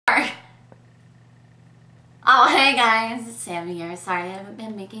Oh, hey guys, it's Sammy here. Sorry, I haven't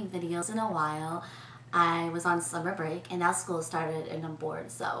been making videos in a while. I was on summer break and now school started and I'm bored,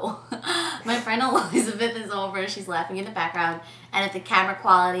 so my friend Elizabeth is over. She's laughing in the background, and if the camera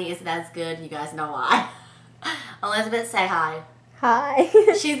quality isn't as good, you guys know why. Elizabeth, say hi. Hi.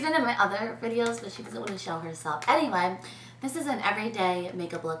 She's been in my other videos, but she doesn't want to show herself. Anyway, this is an everyday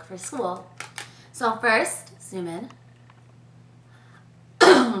makeup look for school. So first, zoom in.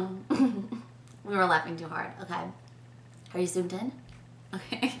 We were laughing too hard. Okay. Are you zoomed in?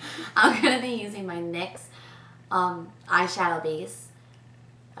 Okay. I'm going to be using my NYX eyeshadow base.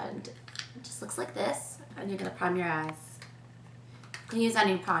 And it just looks like this. And you're going to prime your eyes. You can use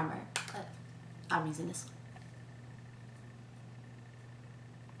any primer, but I'm using this one.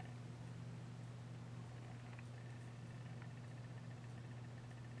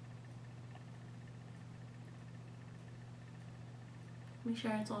 Make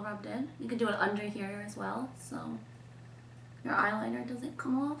sure it's all rubbed in. You can do it under here as well, so your eyeliner doesn't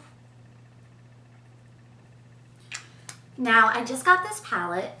come off. Now, I just got this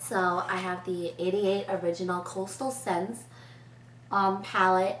palette, so I have the 88 Original Coastal Scents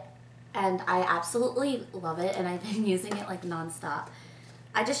palette, and I absolutely love it, and I've been using it like non-stop.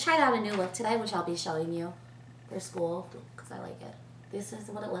 I just tried out a new look today, which I'll be showing you for school, because I like it. This is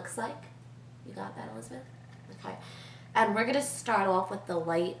what it looks like. You got that, Elizabeth? Okay. And we're going to start off with the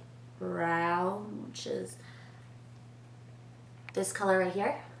light brown, which is this color right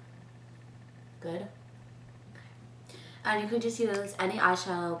here. Good. Okay. And you can just use any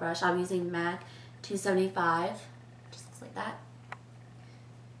eyeshadow brush. I'm using MAC 275. Just looks like that.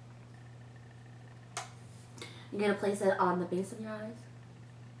 You're going to place it on the base of your eyes.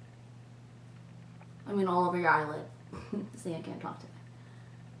 I mean all over your eyelid. See, I can't talk today.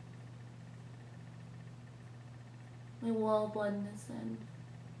 We will blend this in.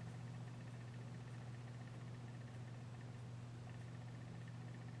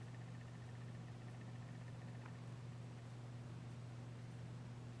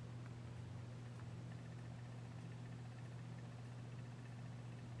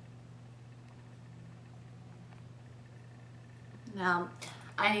 Now,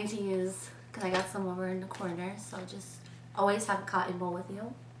 I need to use, because I got some over in the corner, so just always have a cotton ball with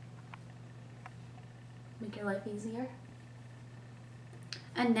you. Make your life easier.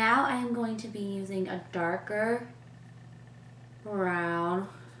 And now I am going to be using a darker brown,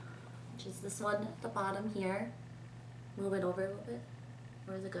 which is this one at the bottom here. Move it over a little bit.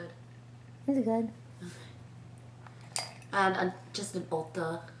 Or is it good? It's good. Okay. And just an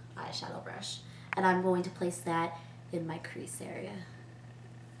Ulta eyeshadow brush. And I'm going to place that in my crease area.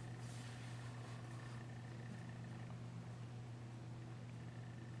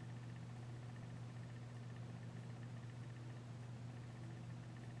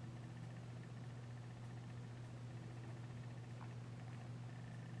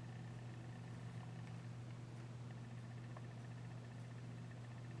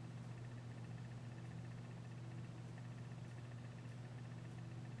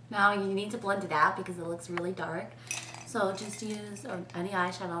 Now you need to blend it out because it looks really dark. So just use any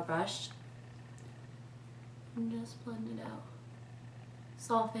eyeshadow brush and just blend it out.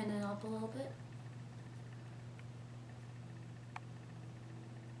 Soften it up a little bit.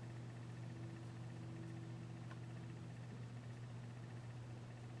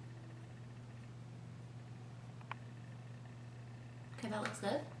 Okay, that looks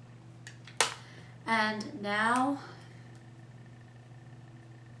good. And now,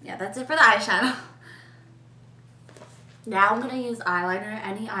 yeah, that's it for the eyeshadow. Now I'm going to use eyeliner.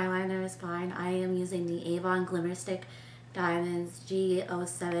 Any eyeliner is fine. I am using the Avon Glimmer Stick Diamonds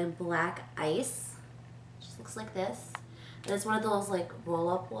G07 Black Ice. It just looks like this. And it's one of those like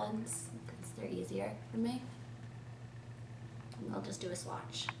roll-up ones because they're easier for me. And I'll just do a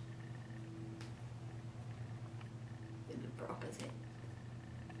swatch.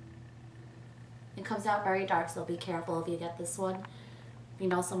 It comes out very dark, so be careful if you get this one. If you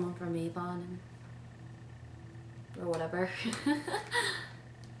know someone from Avon or whatever. I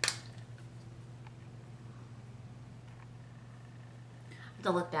have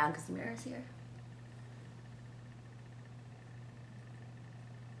to look down because the mirror's here.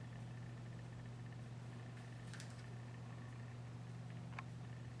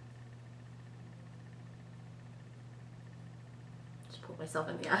 Just put myself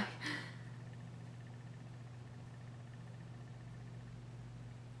in the eye.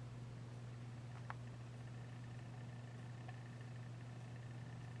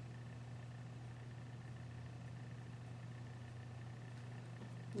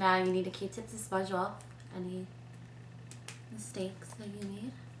 Now you need a Q-tip to smudge off any mistakes that you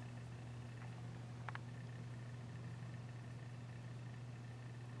made.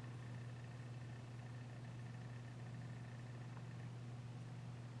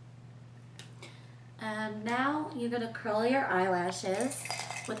 And now you're gonna curl your eyelashes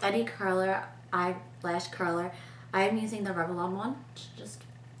with any curler, eyelash curler. I am using the Revlon one, just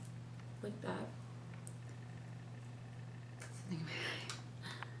like that.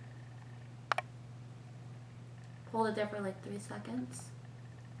 Hold it there for like 3 seconds.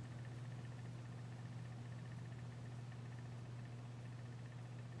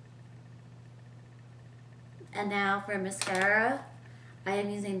 And now for mascara, I am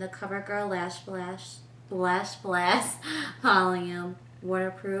using the CoverGirl Lashblast Volume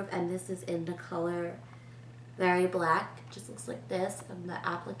Waterproof, and this is in the color Very Black. It just looks like this, and the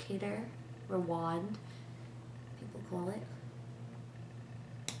applicator, or wand, people call it,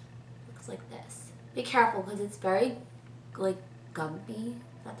 looks like this. Be careful because it's very like gumpy.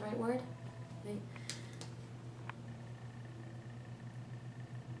 Is that the right word? Wait.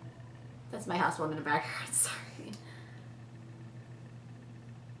 That's my housewarming in the background, sorry.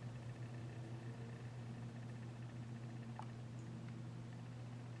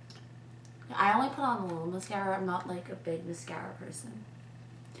 I only put on a little mascara. I'm not like a big mascara person.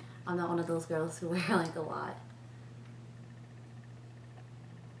 I'm not one of those girls who wear like a lot.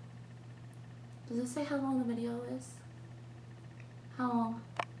 Does it say how long the video is? How long?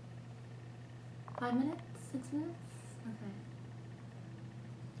 5 minutes? 6 minutes? Okay.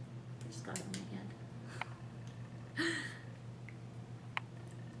 I just got it in my hand.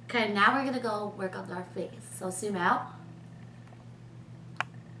 Okay, now we're gonna go work on our face. So zoom out.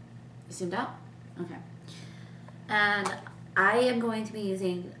 You zoomed out? Okay. And I am going to be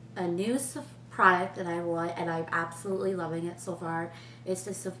using a new product that I want, and I'm absolutely loving it so far. It's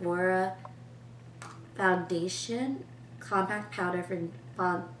the Sephora Foundation Compact Powder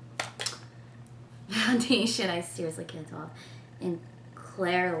for Foundation. I seriously can't talk. In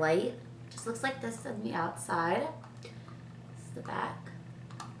Clair Light. Just looks like this on the outside. This is the back.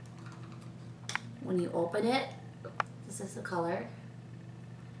 When you open it, this is the color.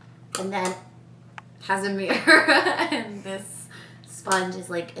 And then it has a mirror and this sponge is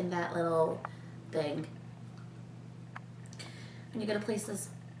like in that little thing. And you're gonna place this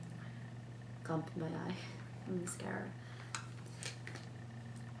gump in my eye, mascara,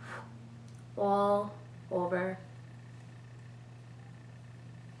 all over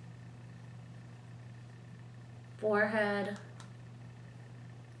forehead,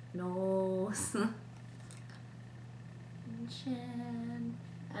 nose, and chin.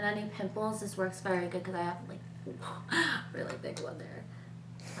 And any pimples, this works very good because I have like a really big one there.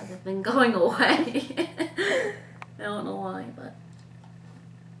 Hasn't been going away. I don't know why, but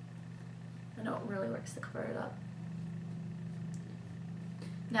I know it really works to cover it up.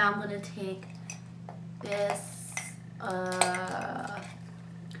 Now I'm going to take this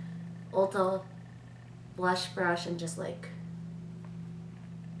Ulta blush brush and just like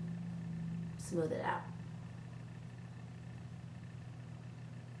smooth it out.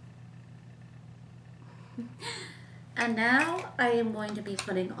 And now I am going to be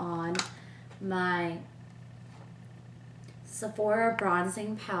putting on my Sephora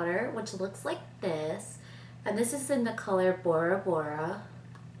bronzing powder, which looks like this. And this is in the color Bora.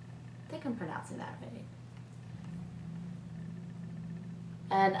 I think I'm pronouncing that right.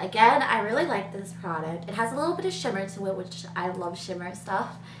 And again, I really like this product. It has a little bit of shimmer to it, which I love shimmer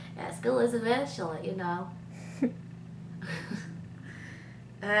stuff. Ask Elizabeth, she'll let you know.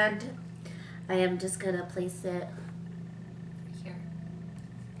 And I am just gonna place it here.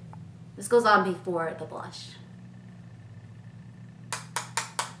 This goes on before the blush.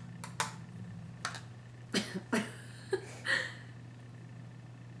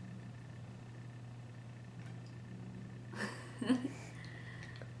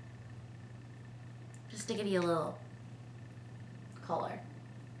 Just to give you a little color.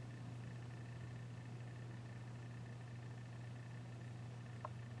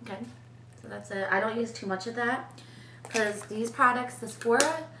 Okay. So that's it. I don't use too much of that because these products, this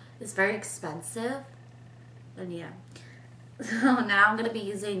Bora is very expensive. And yeah. So now I'm going to be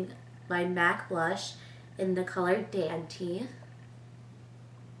using my MAC blush in the color Dainty.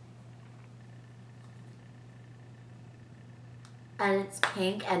 And it's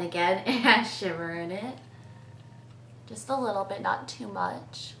pink, and again, it has shimmer in it. Just a little bit, not too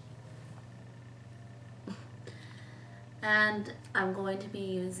much. And I'm going to be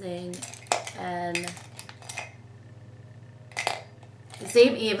using the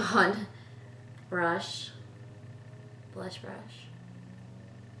same Avon blush brush.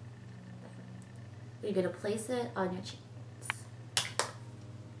 You're going to place it on your cheeks.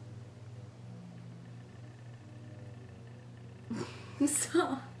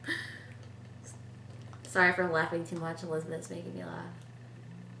 So, sorry for laughing too much. Elizabeth's making me laugh.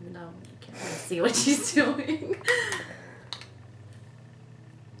 Even though you can't really see what she's doing.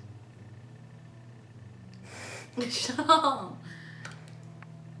 Shut up.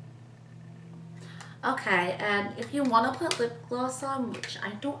 Okay, and if you want to put lip gloss on, which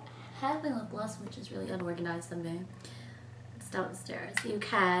I don't have my lip gloss, which is really unorganized of me, it's downstairs, you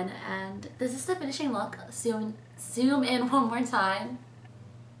can. And this is the finishing look. Zoom in one more time.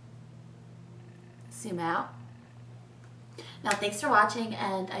 Zoom out. Now, thanks for watching,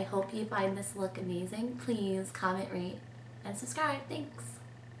 and I hope you find this look amazing. Please comment, rate, and subscribe. Thanks.